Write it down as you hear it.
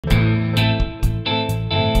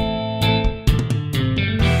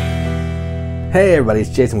Hey everybody, it's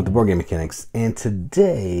Jason with the Board Game Mechanics, and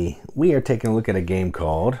today we are taking a look at a game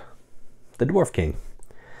called the Dwarf King.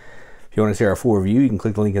 If you want to see our full review, you can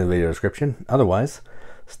click the link in the video description. Otherwise,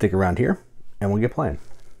 stick around here and we'll get playing.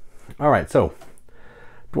 Alright, so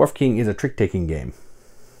Dwarf King is a trick-taking game.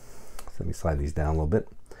 So let me slide these down a little bit.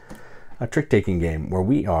 A trick-taking game where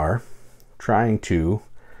we are trying to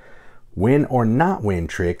win or not win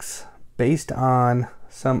tricks based on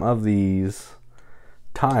some of these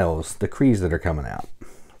tiles, decrees that are coming out.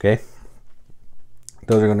 Okay,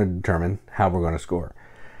 those are going to determine how we're going to score.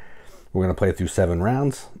 We're going to play through 7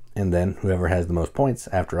 rounds, and then whoever has the most points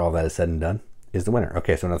after all that is said and done is the winner.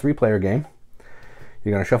 Okay, so in a 3-player game,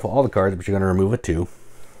 you're going to shuffle all the cards, but you're going to remove a 2,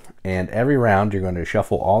 and every round you're going to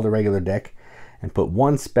shuffle all the regular deck and put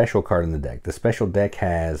one special card in the deck. The special deck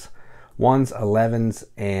has 1s, 11s,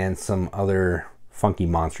 and some other funky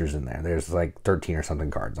monsters in there. There's like 13 or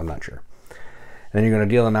something cards, I'm not sure. And then you're going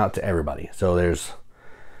to deal them out to everybody. So there's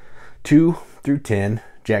 2 through 10,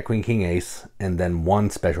 Jack, Queen, King, Ace, and then 1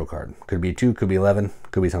 special card. Could be 2, could be 11,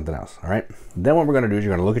 could be something else. All right. Then what we're going to do is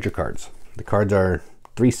you're going to look at your cards. The cards are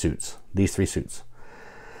 3 suits, these 3 suits.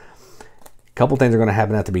 A couple things are going to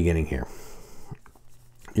happen at the beginning here.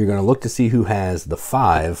 You're going to look to see who has the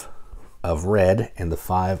 5 of red and the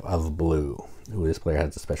 5 of blue. Ooh, this player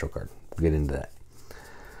has a special card. We'll get into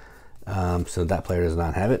that. So that player does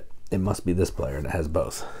not have it. It must be this player that has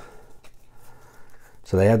both.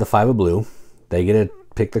 So they have the 5 of blue. They get to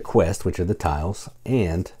pick the quest, which are the tiles,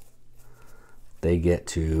 and they get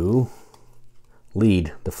to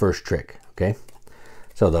lead the first trick. Okay,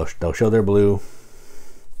 so they'll show their blue.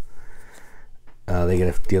 They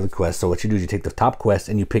get to deal the quest. So what you do is you take the top quest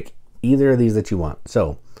and you pick either of these that you want.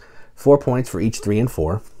 So 4 points for each 3 and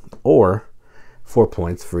 4, or 4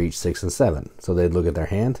 points for each 6 and 7. So they'd look at their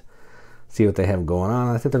hand, see what they have going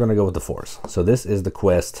on. I think they're going to go with the 4s. So this is the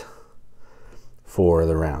quest for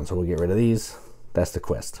the round. So we'll get rid of these. That's the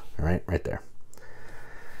quest. All right, right there.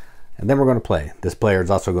 And then we're going to play. This player is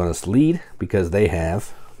also going to lead because they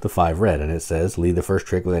have the 5 red, and it says lead the first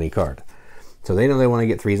trick with any card. So they know they want to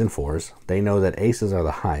get 3s and 4s. They know that aces are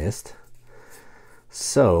the highest.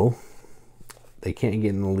 So they can't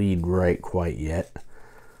get in the lead right quite yet.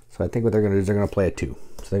 So I think what they're going to do is they're going to play a 2.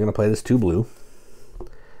 So they're going to play this 2 blue.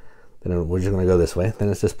 Then we're just going to go this way. Then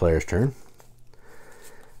it's this player's turn.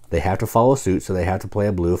 They have to follow suit, so they have to play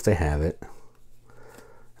a blue if they have it.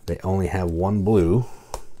 They only have 1 blue,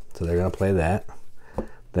 so they're going to play that.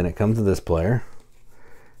 Then it comes to this player.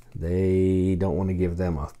 They don't want to give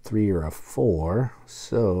them a 3 or a 4,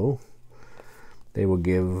 so they will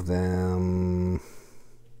give them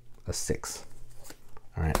a 6.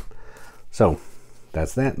 All right, so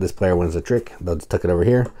that's that. This player wins the trick. They'll just tuck it over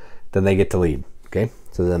here. Then they get to lead. Okay,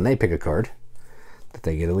 so then they pick a card that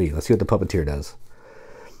they get a lead. Let's see what the puppeteer does.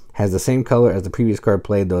 Has the same color as the previous card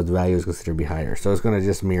played, though its value is considered to be higher. So it's going to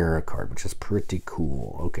just mirror a card, which is pretty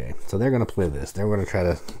cool. Okay, so they're going to play this. They're going to try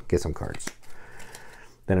to get some cards.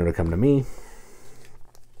 Then it'll come to me.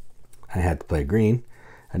 I had to play green.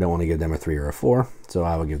 I don't want to give them a 3 or a 4, so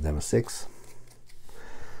I will give them a 6.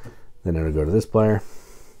 Then it'll go to this player.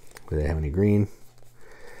 Do they have any green?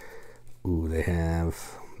 Ooh,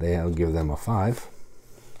 I'll give them a 5.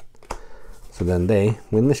 So then they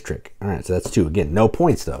win this trick. All right, so that's 2. Again, no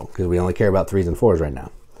points though, because we only care about 3s and 4s right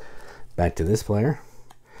now. Back to this player.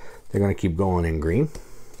 They're going to keep going in green.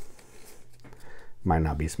 Might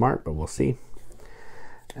not be smart, but we'll see.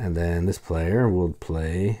 And then this player will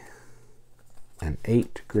play an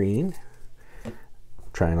 8 green.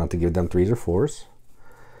 Try not to give them 3s or 4s.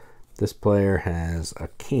 This player has a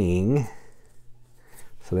king.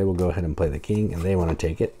 So they will go ahead and play the king, and they want to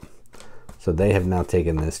take it. So they have now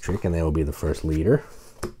taken this trick, and they will be the first leader.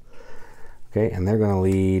 Okay, and they're going to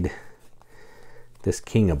lead this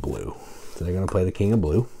king of blue. So they're going to play the king of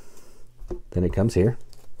blue. Then it comes here.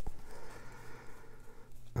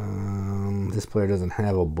 This player doesn't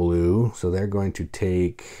have a blue, so they're going to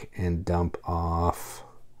take and dump off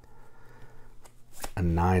a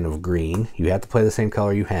 9 of green. You have to play the same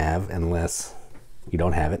color you have, unless you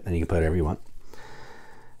don't have it. Then you can play whatever you want.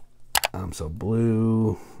 So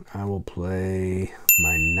blue, I will play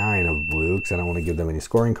my 9 of blue because I don't want to give them any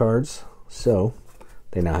scoring cards. So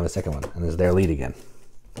they now have a second one, and it's their lead again.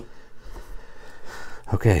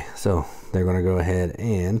 Okay, so they're going to go ahead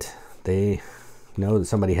and they know that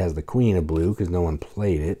somebody has the queen of blue because no one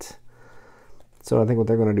played it. So I think what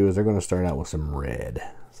they're going to do is they're going to start out with some red.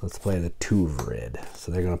 So let's play the 2 of red.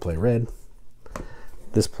 So they're going to play red.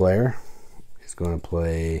 This player is going to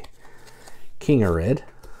play king of red.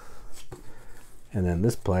 And then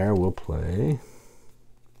this player will play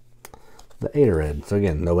the 8 of red. So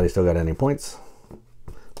again, nobody still got any points.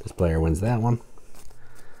 This player wins that one.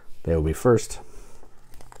 They will be first.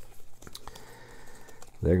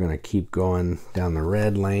 They're going to keep going down the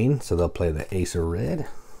red lane, so they'll play the ace of red.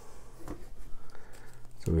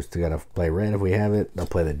 So we still got to play red if we have it. They'll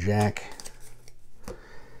play the jack.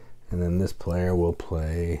 And then this player will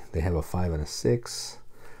play, they have a 5 and a 6.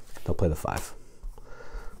 They'll play the 5.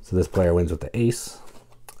 So this player wins with the ace.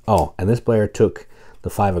 Oh, and this player took the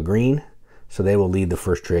 5 of green, so they will lead the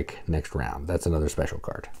first trick next round. That's another special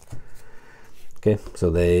card. Okay, so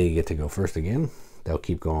they get to go first again. They'll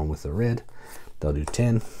keep going with the red. They'll do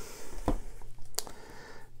 10.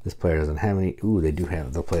 This player doesn't have any. Ooh, they do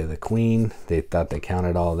have. They'll play the queen. They thought they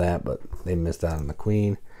counted all that, but they missed out on the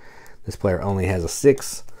queen. This player only has a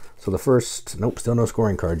 6. So the first, nope, still no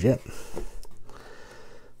scoring cards yet.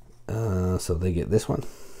 So they get this one.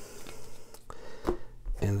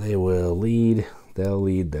 And they will lead. They'll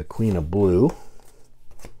lead the queen of blue.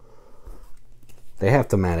 They have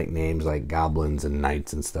thematic names like goblins and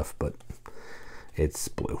knights and stuff, but it's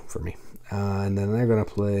blue for me. And then they're going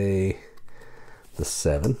to play the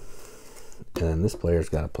 7. And then this player's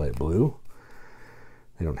got to play blue.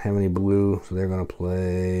 They don't have any blue, so they're going to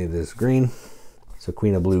play this green. So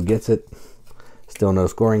queen of blue gets it. Still no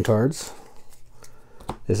scoring cards.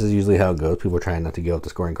 This is usually how it goes. People are trying not to give up the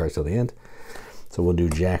scoring cards till the end. So we'll do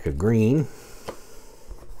jack of green.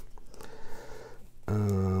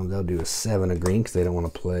 They'll do a 7 of green because they don't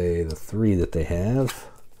want to play the 3 that they have.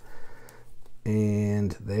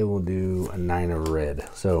 And they will do a 9 of red.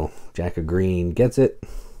 So jack of green gets it.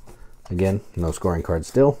 Again, no scoring card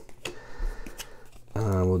still.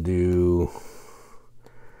 We'll do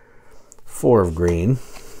 4 of green.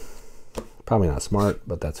 Probably not smart,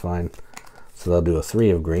 but that's fine. So they'll do a 3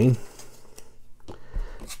 of green.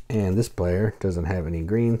 And this player doesn't have any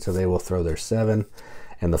green, so they will throw their 7.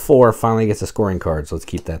 And the 4 finally gets a scoring card, so let's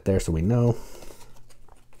keep that there so we know.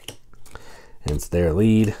 And it's their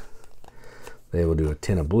lead. They will do a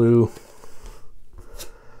 10 of blue.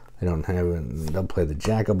 They don't have it. They'll play the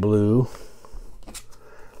jack of blue.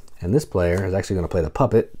 And this player is actually going to play the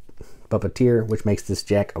puppeteer, which makes this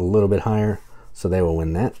jack a little bit higher. So they will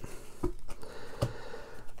win that.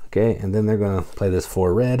 Okay, and then they're going to play this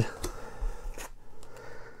 4 red.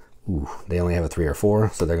 Ooh, they only have a 3 or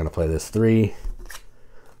 4, so they're going to play this 3.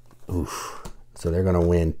 Oof. So they're going to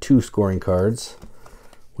win 2 scoring cards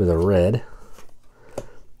with a red.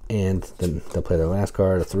 And then they'll play their last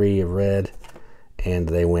card, a 3 of red, and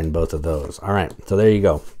they win both of those. All right, so there you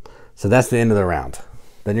go. So that's the end of the round.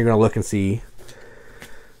 Then you're going to look and see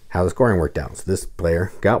how the scoring worked out. So this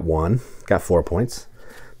player got 4 points.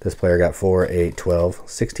 This player got 4, 8, 12,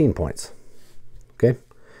 16 points. Okay?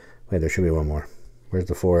 Wait, there should be one more. Where's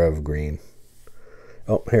the 4 of green?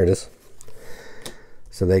 Oh, here it is.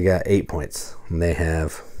 So they got 8 points, and they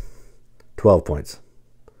have 12 points.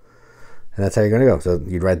 And that's how you're going to go. So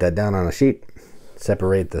you'd write that down on a sheet,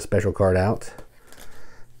 separate the special card out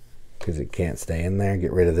because it can't stay in there.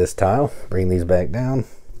 Get rid of this tile, bring these back down.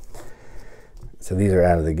 So these are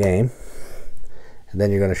out of the game. And then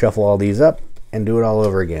you're going to shuffle all these up and do it all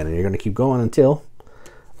over again. And you're going to keep going until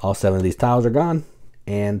all 7 of these tiles are gone.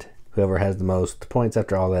 And whoever has the most points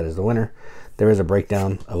after all that is the winner. There is a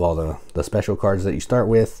breakdown of all the special cards that you start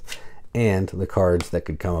with and the cards that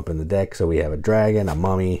could come up in the deck. So we have a dragon, a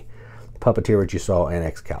mummy, puppeteer, which you saw, and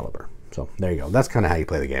Excalibur. So there you go. That's kind of how you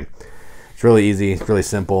play the game. It's really easy. It's really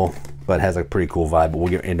simple, but has a pretty cool vibe. But we'll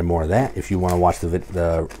get into more of that. If you want to watch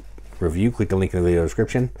the review, click the link in the video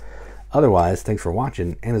description. Otherwise, thanks for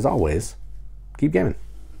watching. And as always, keep gaming.